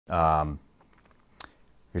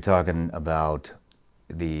you're talking about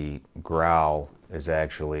the growl is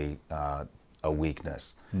actually a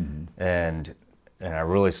weakness. And I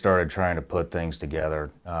really started trying to put things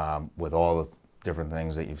together with all the different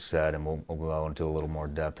things that you've said, and we'll go into a little more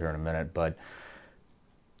depth here in a minute, but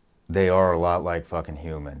they are a lot like fucking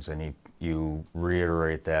humans, and you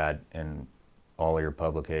reiterate that in all of your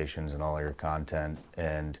publications and all of your content,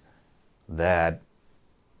 and that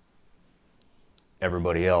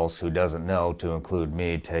everybody else who doesn't know, to include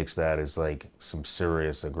me, takes that as like some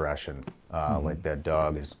serious aggression. Like that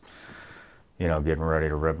dog is, getting ready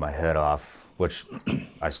to rip my head off, which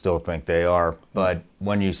I still think they are. But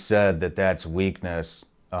when you said that that's weakness,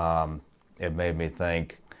 it made me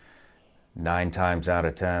think 9 times out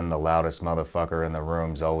of 10, the loudest motherfucker in the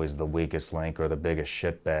room is always the weakest link or the biggest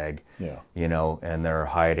shitbag. Yeah. And they're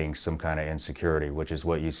hiding some kind of insecurity, which is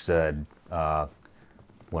what you said.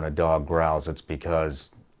 When a dog growls, it's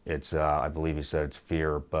because it's, I believe you said it's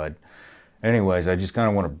fear. But anyways, I just kind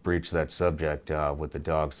of want to breach that subject with the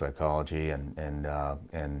dog psychology and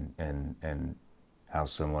how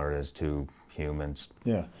similar it is to humans.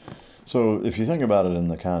 Yeah. So if you think about it in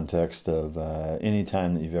the context of any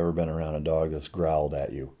time that you've ever been around a dog that's growled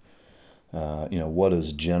at you, what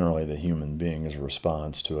is generally the human being's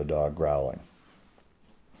response to a dog growling?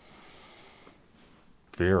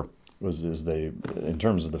 Fear. In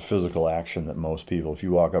terms of the physical action that most people, if you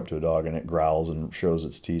walk up to a dog and it growls and shows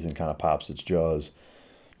its teeth and kind of pops its jaws,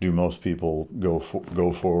 do most people go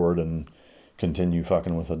forward and continue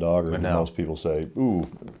fucking with the dog, or do most people say, ooh,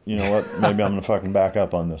 you know what, maybe I'm going to fucking back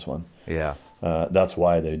up on this one? Yeah. That's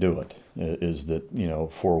why they do it, is that,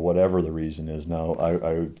 for whatever the reason is. Now,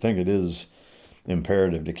 I think it is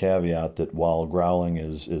imperative to caveat that while growling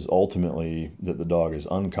is ultimately that the dog is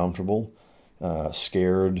uncomfortable,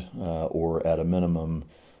 scared, or at a minimum,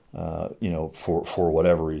 for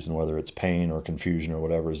whatever reason, whether it's pain or confusion or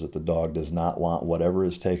whatever, is that the dog does not want whatever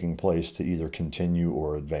is taking place to either continue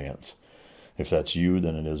or advance. If that's you,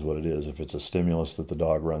 then it is what it is. If it's a stimulus that the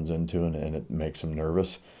dog runs into and it makes him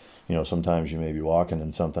nervous, sometimes you may be walking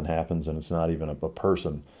and something happens and it's not even a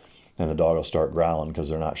person, and the dog will start growling because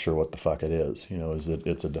they're not sure what the fuck it is. Is that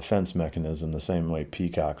it's a defense mechanism the same way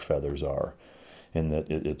peacock feathers are, in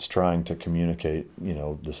that it's trying to communicate,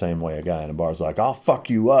 the same way a guy in a bar is like, I'll fuck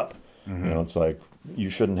you up. Mm-hmm. It's like,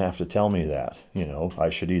 you shouldn't have to tell me that. I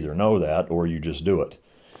should either know that or you just do it.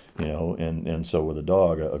 And so with a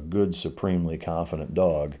dog, a good, supremely confident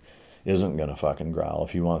dog isn't going to fucking growl.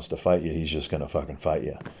 If he wants to fight you, he's just going to fucking fight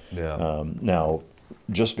you. Yeah. Now,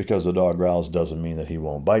 just because the dog growls doesn't mean that he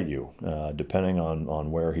won't bite you. Depending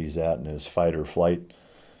on where he's at in his fight or flight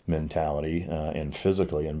mentality, and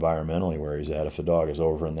physically, environmentally where he's at. If the dog is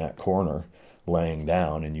over in that corner laying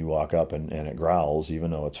down and you walk up and it growls,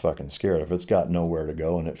 even though it's fucking scared, if it's got nowhere to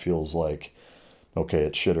go and it feels like, okay,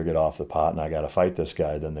 it's shit or get off the pot and I got to fight this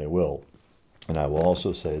guy, then they will. And I will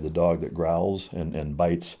also say the dog that growls and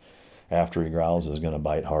bites after he growls is going to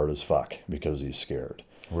bite hard as fuck because he's scared.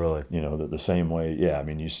 Really? The same way, yeah, I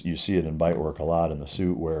mean, you see it in bite work a lot in the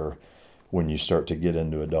suit, where when you start to get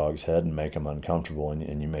into a dog's head and make them uncomfortable,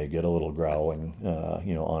 and you may get a little growling,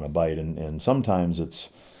 on a bite, and sometimes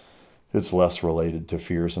it's less related to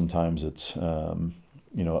fear. Sometimes it's,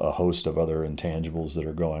 a host of other intangibles that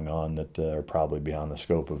are going on that are probably beyond the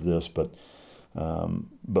scope of this, but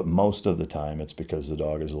most of the time it's because the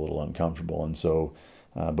dog is a little uncomfortable. And so,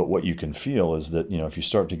 but what you can feel is that, if you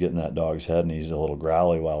start to get in that dog's head and he's a little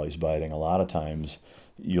growly while he's biting, a lot of times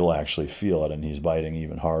you'll actually feel it and he's biting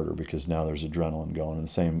even harder because now there's adrenaline going. And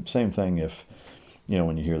same thing if,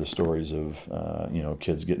 when you hear the stories of,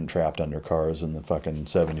 kids getting trapped under cars and the fucking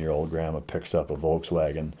 7-year-old grandma picks up a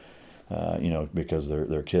Volkswagen, because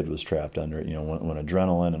their kid was trapped under it. When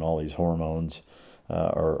adrenaline and all these hormones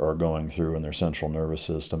are going through and their central nervous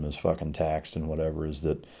system is fucking taxed and whatever, is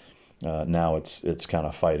that now it's kind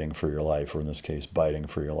of fighting for your life, or in this case, biting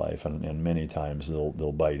for your life. And many times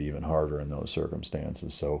they'll bite even harder in those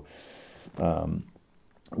circumstances. So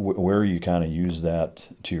where you kind of use that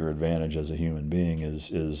to your advantage as a human being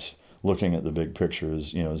is looking at the big picture.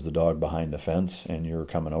 Is the dog behind the fence and you're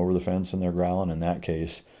coming over the fence and they're growling? In that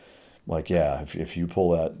case, like, yeah, if you pull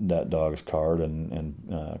that dog's card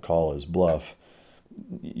and call his bluff,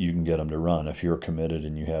 you can get him to run. If you're committed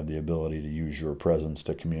and you have the ability to use your presence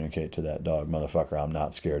to communicate to that dog, motherfucker, I'm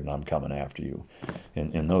not scared and I'm coming after you.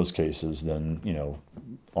 In those cases, then,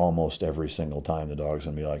 almost every single time the dog's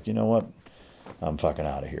going to be like, you know what, I'm fucking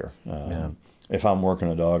out of here. If I'm working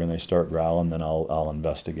a dog and they start growling, then I'll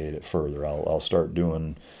investigate it further. I'll start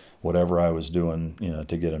doing whatever I was doing,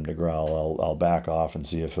 to get him to growl. I'll back off and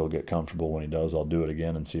see if he'll get comfortable. When he does, I'll do it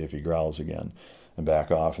again and see if he growls again. and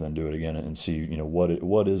back off and then do it again and see, you know,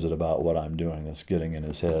 what is it about what I'm doing that's getting in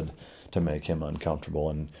his head to make him uncomfortable.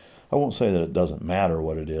 And I won't say that it doesn't matter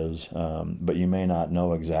what it is, but you may not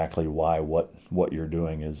know exactly why what you're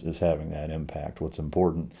doing is having that impact. What's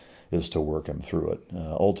important is to work him through it.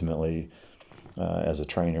 Ultimately, as a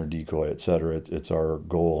trainer, decoy, etc., it's our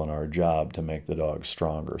goal and our job to make the dog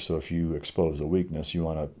stronger. So if you expose a weakness, you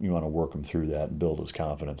want to work him through that and build his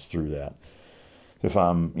confidence through that. If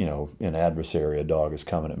I'm, you know, in adversary, a dog is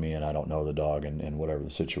coming at me and I don't know the dog and whatever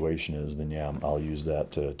the situation is, then yeah, I'll use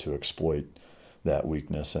that to exploit that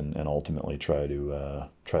weakness and ultimately try to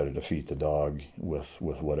defeat the dog with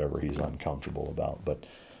whatever he's uncomfortable about. But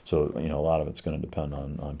so, you know, a lot of it's going to depend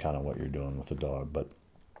on kind of what you're doing with the dog. But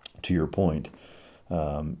to your point,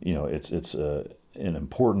 you know, it's an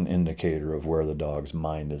important indicator of where the dog's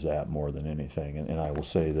mind is at more than anything. And I will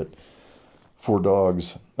say that for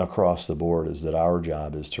dogs across the board is that our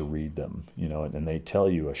job is to read them, you know, and they tell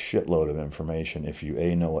you a shitload of information if you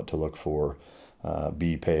A, know what to look for,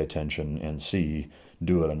 B, pay attention, and C,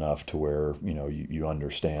 do it enough to where, you know, you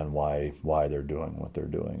understand why they're doing what they're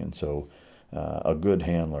doing. And so a good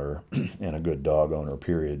handler and a good dog owner,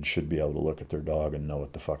 period, should be able to look at their dog and know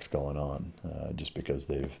what the fuck's going on, just because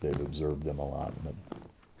they've observed them a lot.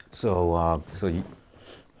 So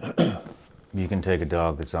you can take a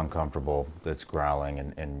dog that's uncomfortable, that's growling,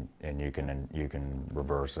 and you can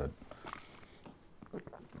reverse it.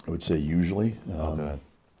 I would say usually. Okay.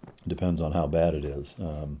 Depends on how bad it is.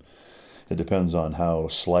 It depends on how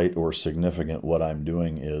slight or significant what I'm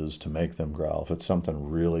doing is to make them growl. If it's something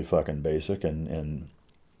really fucking basic and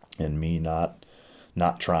me not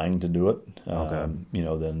trying to do it, okay. You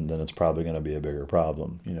know, then it's probably going to be a bigger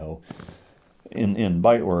problem. You know, in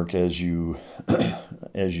bite work, as you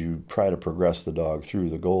as you try to progress the dog through,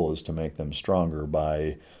 the goal is to make them stronger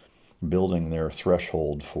by building their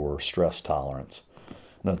threshold for stress tolerance.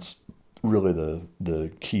 That's really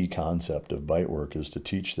the key concept of bite work, is to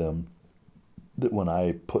teach them that when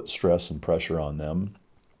I put stress and pressure on them,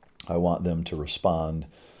 I want them to respond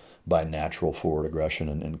by natural forward aggression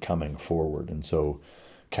and coming forward. And so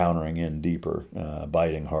countering in deeper,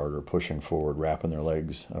 biting harder, pushing forward, wrapping their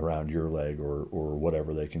legs around your leg or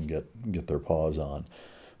whatever they can get their paws on.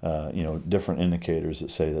 You know, different indicators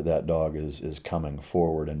that say that dog is coming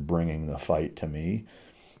forward and bringing the fight to me.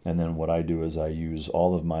 And then what I do is I use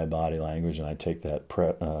all of my body language and I take that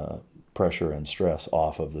pressure and stress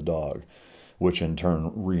off of the dog, which in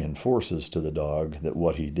turn reinforces to the dog that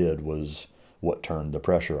what he did was what turned the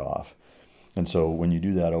pressure off. And so when you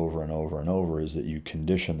do that over and over and over, is that you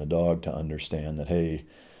condition the dog to understand that, hey,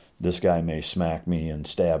 this guy may smack me and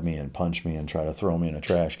stab me and punch me and try to throw me in a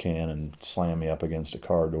trash can and slam me up against a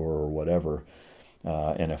car door or whatever.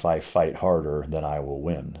 And if I fight harder, then I will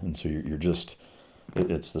win. And so you're just...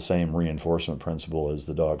 It's the same reinforcement principle as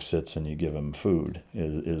the dog sits and you give him food,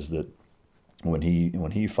 is that when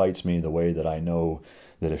he fights me the way that I know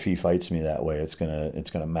that if he fights me that way, it's gonna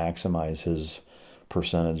maximize his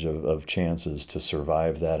percentage of chances to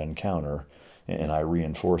survive that encounter, and I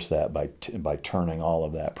reinforce that by turning all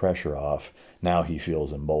of that pressure off. Now he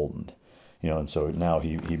feels emboldened, you know, and so now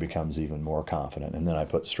he becomes even more confident. And then I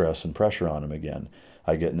put stress and pressure on him again.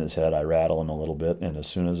 I get in his head, I rattle him a little bit, and as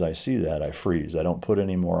soon as I see that, I freeze. I don't put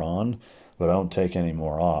any more on, but I don't take any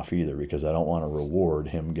more off either, because I don't want to reward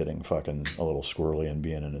him getting fucking a little squirrely and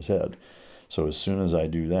being in his head. So as soon as I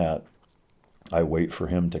do that, I wait for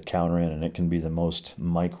him to counter in, and it can be the most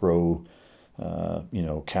micro, you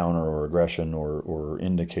know, counter or aggression or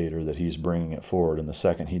indicator that he's bringing it forward. And the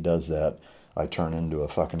second he does that, I turn into a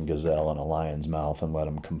fucking gazelle in a lion's mouth and let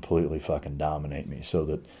him completely fucking dominate me, so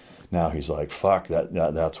that now he's like, fuck,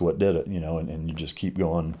 that's what did it, you know, and you just keep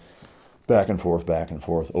going back and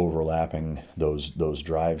forth, overlapping those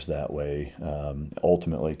drives that way,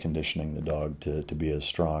 ultimately conditioning the dog to be as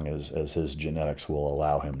strong as his genetics will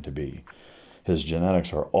allow him to be. His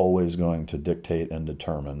genetics are always going to dictate and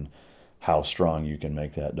determine how strong you can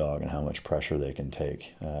make that dog and how much pressure they can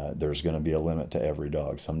take. There's going to be a limit to every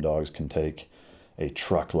dog. Some dogs can take a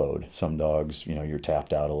truckload. Some dogs, you know, you're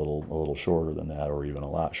tapped out a little shorter than that, or even a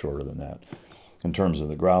lot shorter than that. In terms of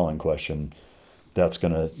the growling question, that's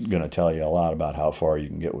gonna tell you a lot about how far you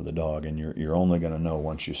can get with a dog, and you're only gonna know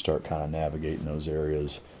once you start kind of navigating those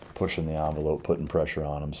areas, pushing the envelope, putting pressure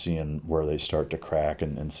on them, seeing where they start to crack,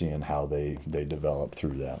 and seeing how they develop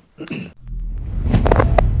through that.